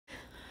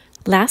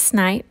Last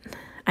night,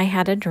 I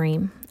had a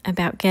dream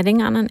about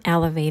getting on an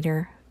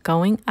elevator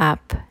going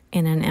up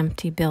in an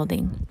empty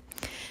building.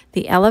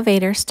 The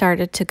elevator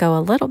started to go a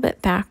little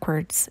bit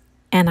backwards,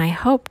 and I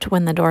hoped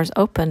when the doors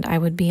opened I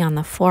would be on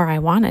the floor I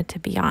wanted to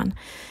be on,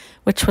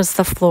 which was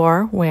the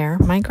floor where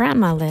my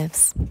grandma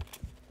lives.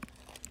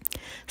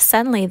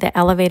 Suddenly, the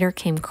elevator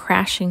came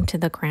crashing to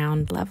the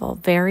ground level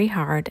very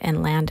hard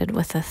and landed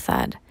with a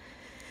thud.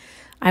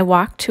 I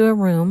walked to a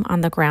room on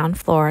the ground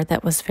floor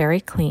that was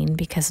very clean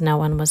because no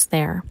one was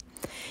there.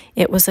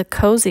 It was a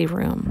cozy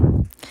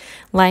room,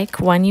 like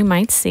one you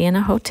might see in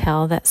a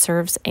hotel that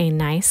serves a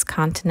nice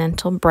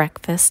continental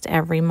breakfast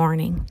every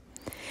morning.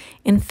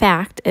 In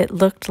fact, it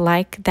looked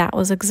like that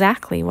was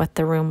exactly what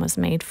the room was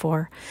made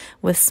for,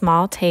 with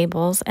small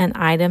tables and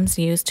items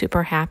used to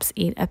perhaps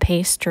eat a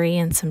pastry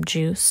and some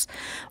juice,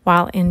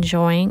 while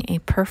enjoying a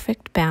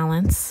perfect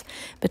balance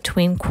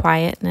between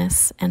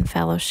quietness and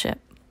fellowship.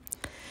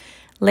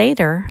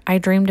 Later, I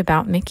dreamed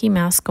about Mickey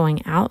Mouse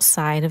going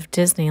outside of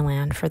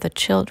Disneyland for the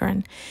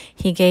children.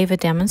 He gave a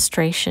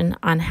demonstration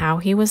on how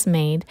he was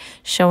made,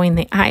 showing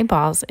the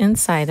eyeballs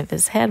inside of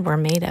his head were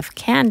made of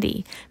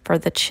candy for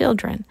the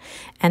children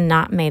and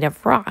not made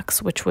of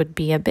rocks, which would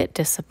be a bit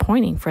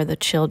disappointing for the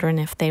children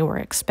if they were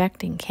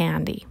expecting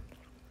candy.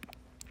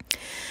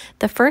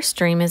 The first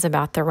dream is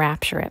about the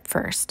rapture at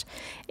first,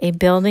 a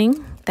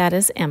building that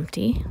is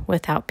empty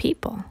without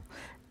people.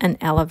 An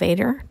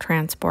elevator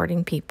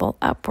transporting people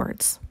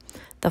upwards.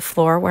 The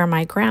floor where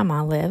my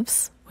grandma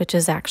lives, which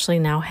is actually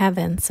now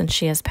heaven since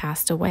she has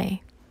passed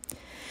away.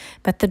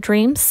 But the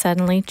dream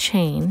suddenly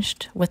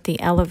changed with the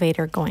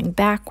elevator going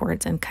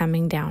backwards and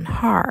coming down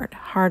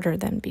harder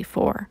than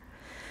before.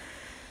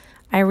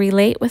 I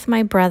relate with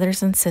my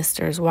brothers and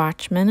sisters,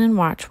 watchmen and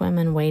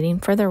watchwomen waiting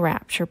for the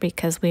rapture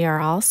because we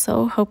are all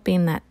so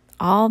hoping that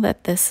all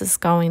that this is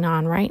going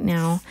on right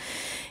now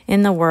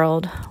in the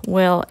world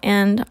will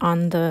end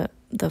on the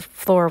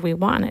floor we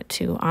want it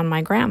to, on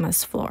my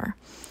grandma's floor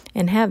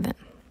in heaven.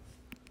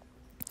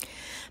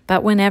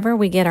 But whenever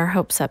we get our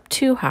hopes up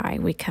too high,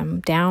 we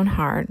come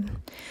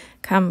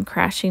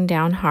crashing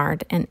down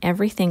hard, and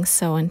everything's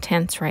so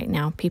intense right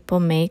now,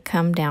 people may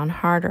come down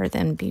harder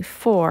than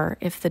before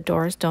if the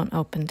doors don't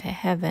open to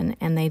heaven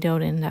and they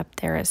don't end up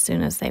there as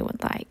soon as they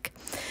would like.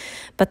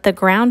 But the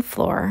ground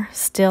floor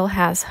still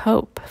has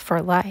hope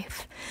for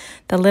life.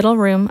 The little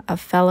room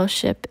of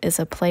fellowship is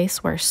a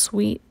place where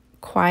sweet,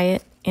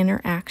 quiet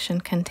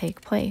interaction can take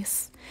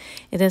place.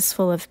 It is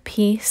full of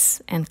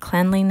peace and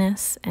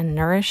cleanliness and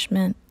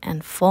nourishment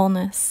and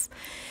fullness.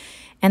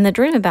 And the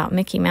dream about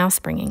Mickey Mouse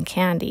bringing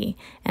candy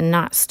and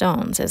not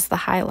stones is the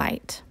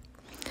highlight.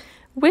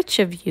 Which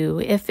of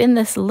you, if in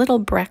this little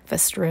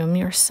breakfast room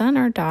your son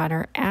or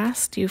daughter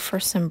asked you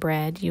for some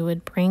bread, you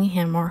would bring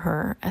him or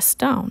her a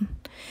stone?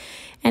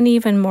 And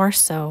even more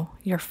so,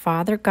 your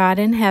Father God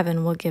in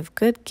heaven will give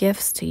good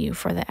gifts to you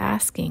for the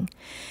asking.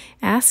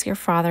 Ask your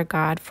Father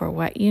God for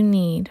what you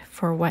need,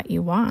 for what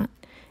you want.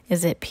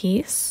 Is it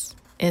peace?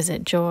 Is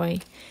it joy?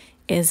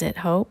 Is it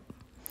hope?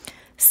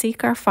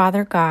 Seek our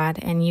Father God,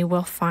 and you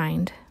will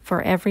find.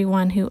 For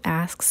everyone who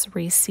asks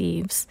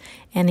receives.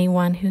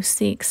 Anyone who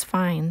seeks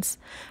finds.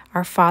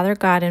 Our Father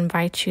God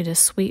invites you to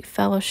sweet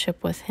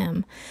fellowship with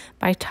Him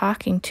by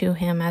talking to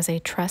Him as a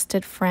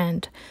trusted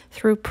friend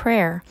through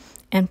prayer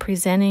and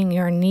presenting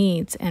your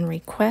needs and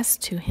requests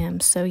to Him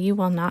so you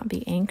will not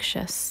be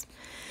anxious.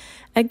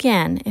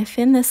 Again, if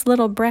in this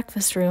little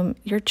breakfast room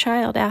your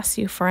child asks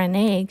you for an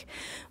egg,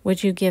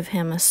 would you give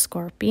him a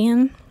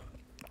scorpion?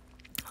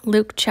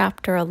 Luke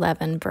chapter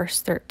 11,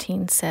 verse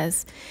 13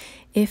 says,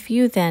 "If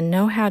you then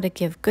know how to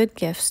give good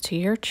gifts to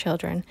your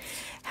children,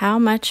 how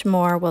much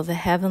more will the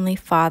Heavenly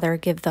Father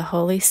give the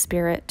Holy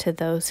Spirit to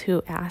those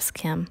who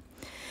ask Him?"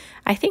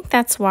 I think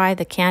that's why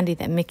the candy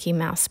that Mickey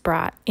Mouse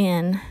brought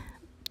in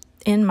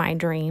my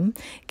dream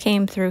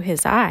came through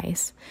his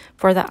eyes,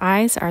 for the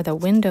eyes are the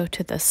window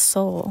to the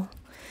soul.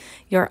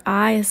 Your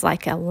eye is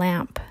like a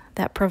lamp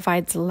that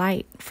provides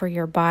light for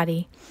your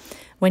body.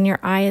 When your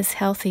eye is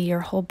healthy,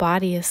 your whole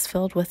body is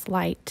filled with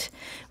light.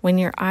 When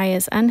your eye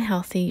is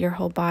unhealthy, your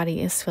whole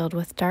body is filled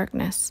with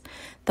darkness.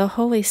 The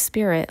Holy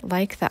Spirit,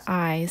 like the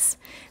eyes,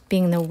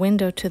 being the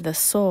window to the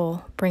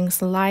soul,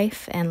 brings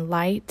life and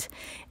light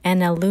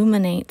and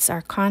illuminates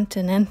our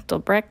continental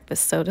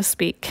breakfast, so to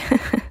speak.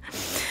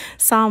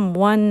 Psalm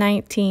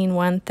 119,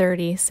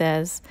 130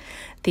 says,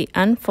 "The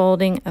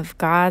unfolding of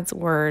God's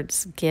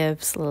words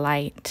gives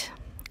light."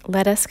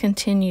 Let us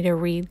continue to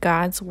read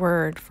God's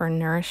word for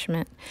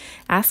nourishment,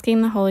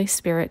 asking the Holy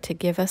Spirit to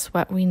give us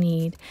what we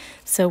need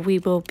so we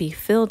will be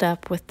filled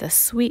up with the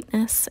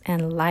sweetness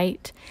and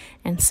light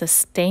and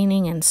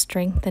sustaining and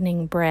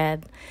strengthening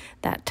bread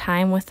that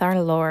time with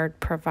our Lord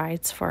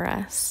provides for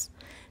us.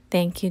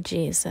 Thank you,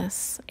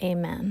 Jesus.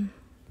 Amen.